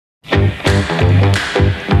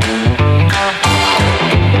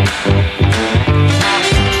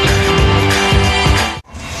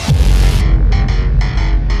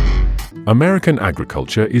American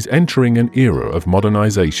agriculture is entering an era of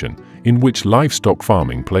modernization in which livestock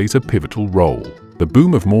farming plays a pivotal role. The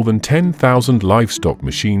boom of more than 10,000 livestock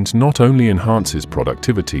machines not only enhances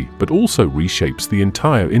productivity but also reshapes the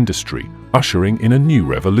entire industry, ushering in a new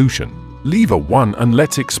revolution. Lever 1 and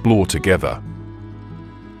let's explore together.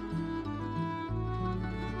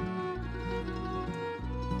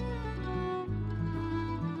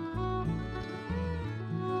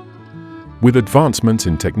 With advancements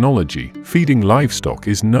in technology, feeding livestock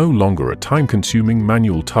is no longer a time-consuming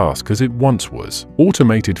manual task as it once was.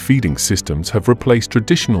 Automated feeding systems have replaced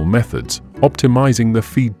traditional methods, optimizing the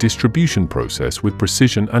feed distribution process with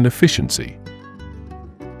precision and efficiency.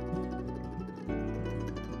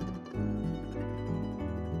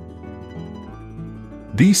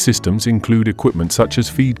 These systems include equipment such as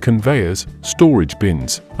feed conveyors, storage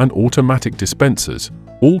bins, and automatic dispensers,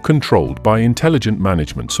 all controlled by intelligent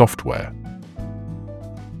management software.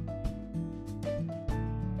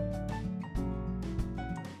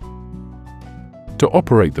 To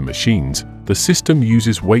operate the machines, the system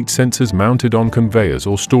uses weight sensors mounted on conveyors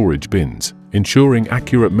or storage bins, ensuring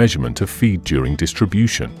accurate measurement of feed during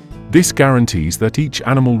distribution. This guarantees that each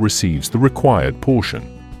animal receives the required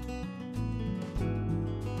portion.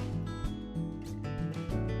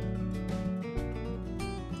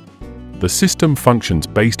 The system functions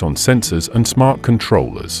based on sensors and smart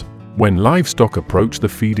controllers. When livestock approach the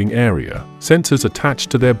feeding area, sensors attached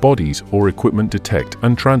to their bodies or equipment detect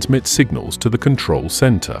and transmit signals to the control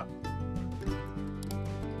center.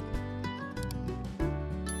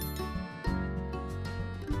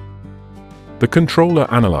 The controller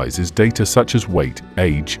analyzes data such as weight,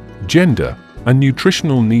 age, gender, and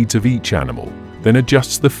nutritional needs of each animal, then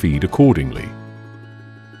adjusts the feed accordingly.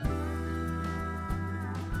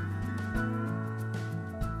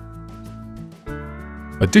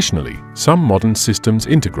 Additionally, some modern systems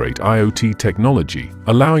integrate IoT technology,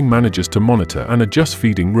 allowing managers to monitor and adjust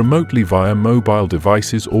feeding remotely via mobile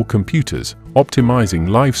devices or computers, optimizing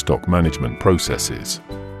livestock management processes.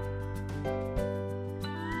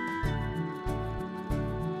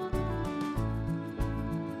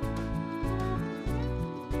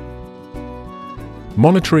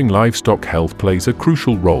 Monitoring livestock health plays a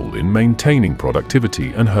crucial role in maintaining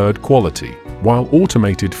productivity and herd quality. While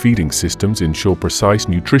automated feeding systems ensure precise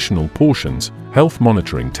nutritional portions, health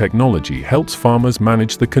monitoring technology helps farmers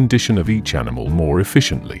manage the condition of each animal more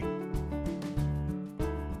efficiently.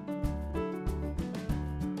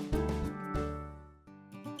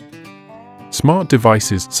 Smart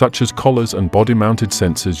devices such as collars and body-mounted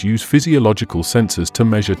sensors use physiological sensors to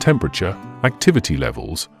measure temperature, activity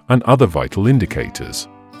levels, and other vital indicators.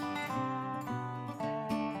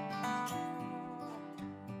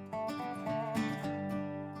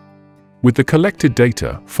 With the collected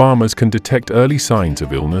data, farmers can detect early signs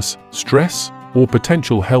of illness, stress, or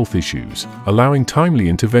potential health issues, allowing timely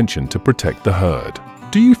intervention to protect the herd.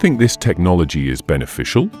 Do you think this technology is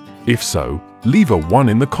beneficial? If so, leave a 1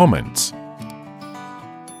 in the comments.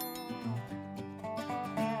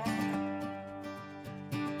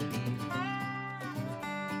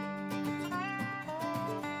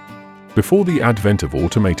 Before the advent of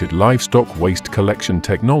automated livestock waste collection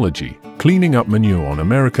technology, cleaning up manure on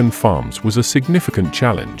American farms was a significant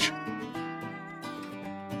challenge.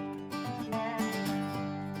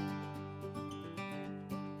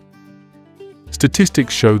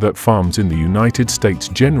 Statistics show that farms in the United States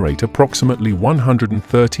generate approximately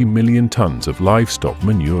 130 million tons of livestock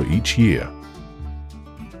manure each year.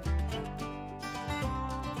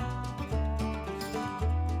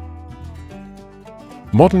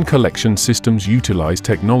 Modern collection systems utilize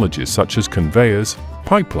technologies such as conveyors,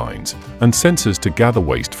 pipelines, and sensors to gather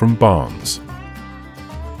waste from barns.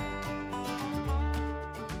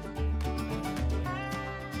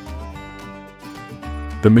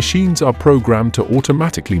 The machines are programmed to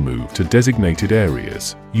automatically move to designated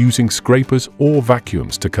areas, using scrapers or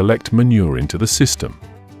vacuums to collect manure into the system.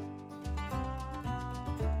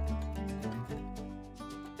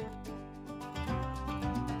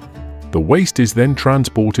 The waste is then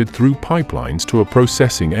transported through pipelines to a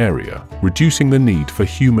processing area, reducing the need for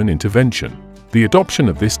human intervention. The adoption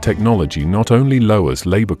of this technology not only lowers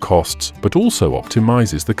labor costs, but also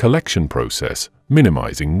optimizes the collection process,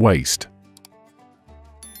 minimizing waste.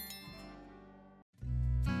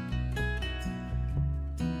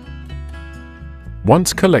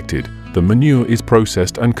 Once collected, the manure is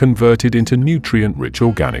processed and converted into nutrient-rich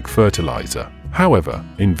organic fertilizer. However,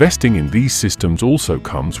 investing in these systems also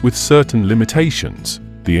comes with certain limitations.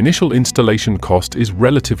 The initial installation cost is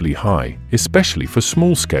relatively high, especially for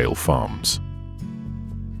small-scale farms.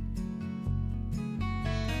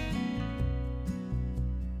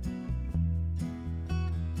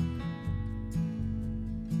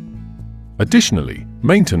 Additionally,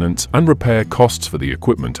 maintenance and repair costs for the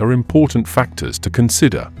equipment are important factors to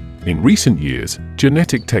consider. In recent years,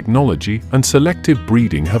 genetic technology and selective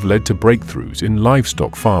breeding have led to breakthroughs in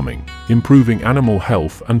livestock farming, improving animal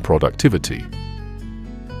health and productivity.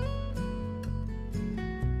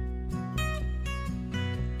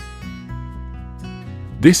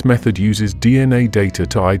 This method uses DNA data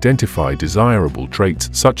to identify desirable traits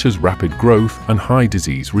such as rapid growth and high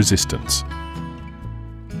disease resistance.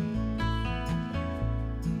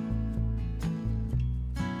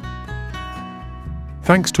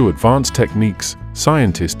 Thanks to advanced techniques,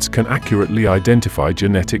 scientists can accurately identify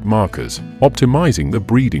genetic markers, optimizing the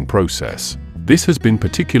breeding process. This has been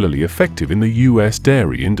particularly effective in the US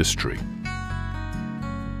dairy industry.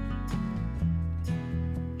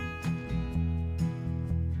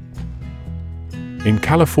 In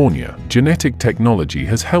California, genetic technology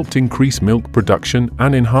has helped increase milk production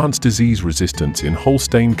and enhance disease resistance in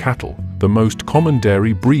Holstein cattle, the most common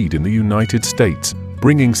dairy breed in the United States,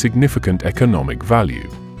 bringing significant economic value.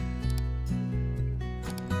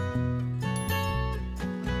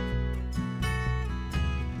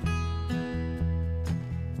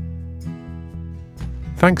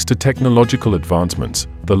 Thanks to technological advancements,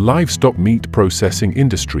 the livestock meat processing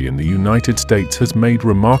industry in the United States has made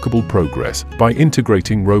remarkable progress by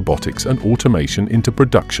integrating robotics and automation into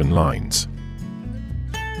production lines.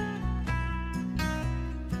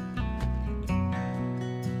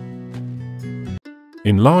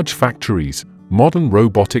 In large factories, modern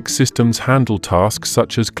robotic systems handle tasks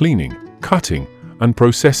such as cleaning, cutting, and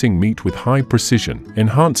processing meat with high precision,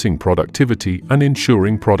 enhancing productivity and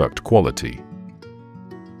ensuring product quality.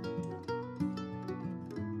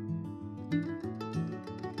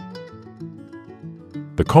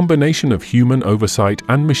 The combination of human oversight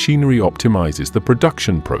and machinery optimizes the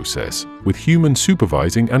production process, with humans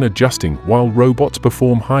supervising and adjusting while robots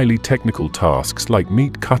perform highly technical tasks like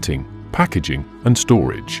meat cutting, packaging, and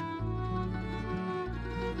storage.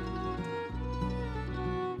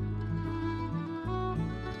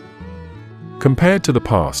 Compared to the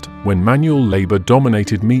past, when manual labor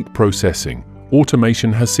dominated meat processing,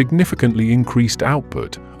 automation has significantly increased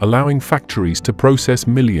output, allowing factories to process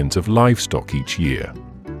millions of livestock each year.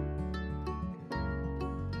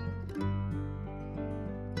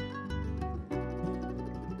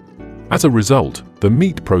 As a result, the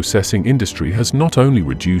meat processing industry has not only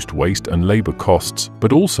reduced waste and labor costs,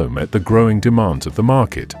 but also met the growing demands of the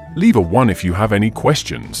market. Leave a 1 if you have any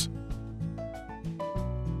questions.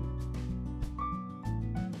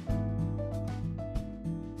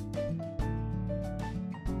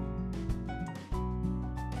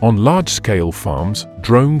 On large-scale farms,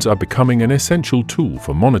 drones are becoming an essential tool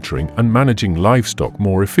for monitoring and managing livestock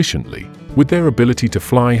more efficiently. With their ability to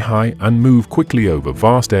fly high and move quickly over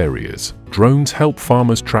vast areas, drones help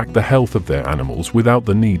farmers track the health of their animals without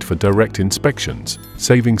the need for direct inspections,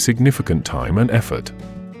 saving significant time and effort.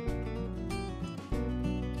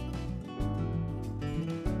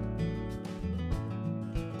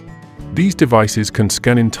 These devices can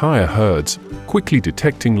scan entire herds, quickly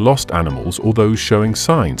detecting lost animals or those showing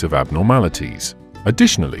signs of abnormalities.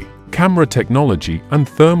 Additionally, camera technology and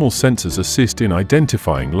thermal sensors assist in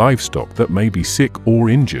identifying livestock that may be sick or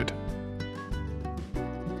injured.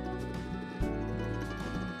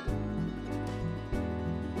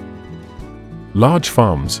 Large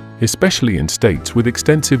farms, especially in states with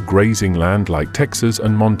extensive grazing land like Texas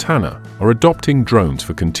and Montana, are adopting drones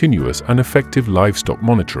for continuous and effective livestock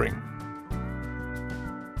monitoring.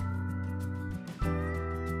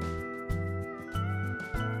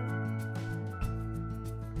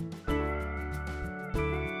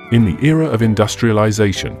 In the era of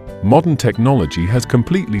industrialization, modern technology has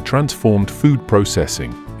completely transformed food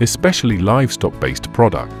processing, especially livestock-based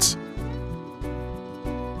products.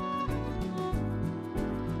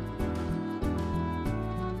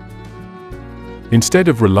 Instead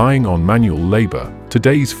of relying on manual labor,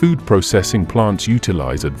 today's food processing plants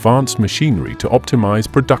utilize advanced machinery to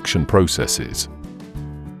optimize production processes.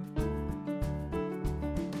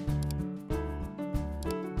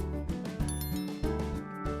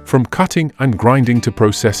 From cutting and grinding to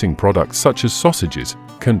processing products such as sausages,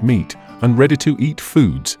 canned meat, and ready-to-eat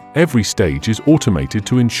foods, every stage is automated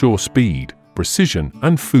to ensure speed, precision,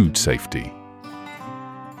 and food safety.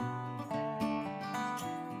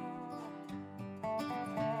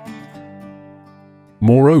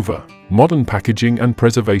 Moreover, Modern packaging and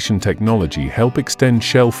preservation technology help extend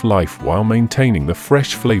shelf life while maintaining the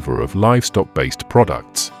fresh flavor of livestock-based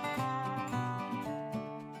products.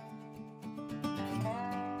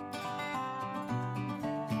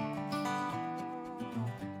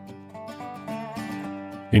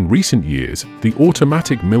 In recent years, the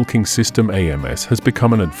automatic milking system AMS has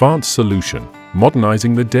become an advanced solution,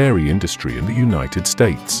 modernizing the dairy industry in the United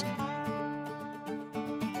States.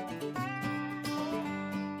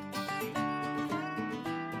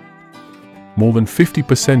 More than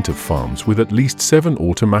 50% of farms with at least 7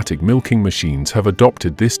 automatic milking machines have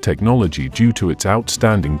adopted this technology due to its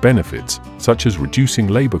outstanding benefits, such as reducing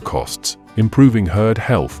labor costs, improving herd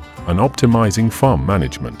health, and optimizing farm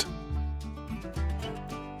management.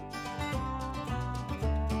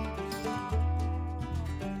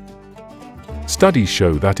 Studies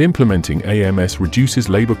show that implementing AMS reduces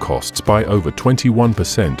labor costs by over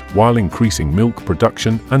 21% while increasing milk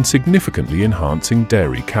production and significantly enhancing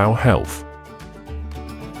dairy cow health.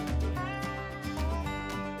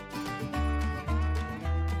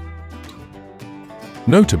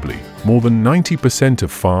 Notably, more than 90%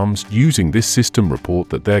 of farms using this system report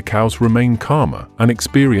that their cows remain calmer and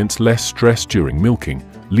experience less stress during milking,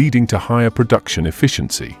 leading to higher production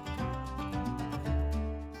efficiency.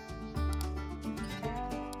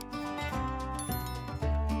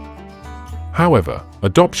 However,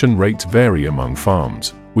 adoption rates vary among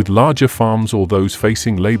farms, with larger farms or those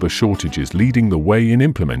facing labor shortages leading the way in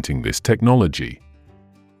implementing this technology.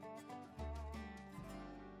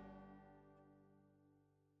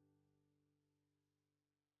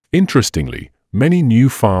 Interestingly, many new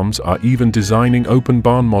farms are even designing open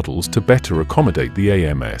barn models to better accommodate the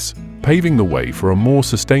AMS, paving the way for a more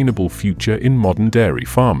sustainable future in modern dairy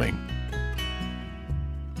farming.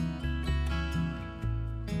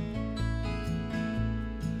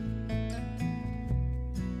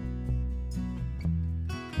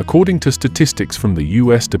 According to statistics from the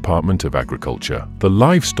U.S. Department of Agriculture, the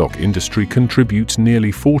livestock industry contributes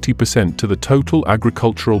nearly 40% to the total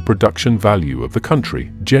agricultural production value of the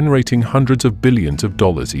country, generating hundreds of billions of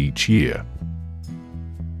dollars each year.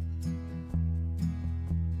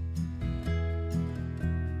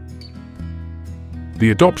 The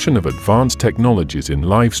adoption of advanced technologies in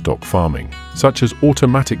livestock farming, such as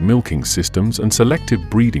automatic milking systems and selective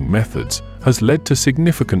breeding methods, has led to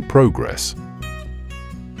significant progress.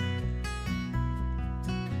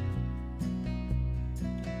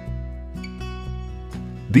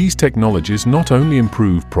 These technologies not only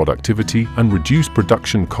improve productivity and reduce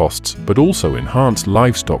production costs, but also enhance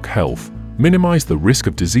livestock health, minimize the risk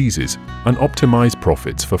of diseases, and optimize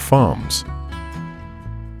profits for farms.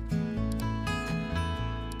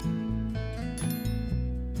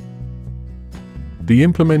 The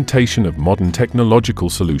implementation of modern technological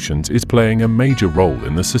solutions is playing a major role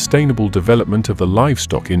in the sustainable development of the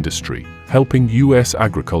livestock industry, helping U.S.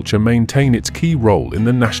 agriculture maintain its key role in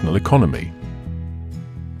the national economy.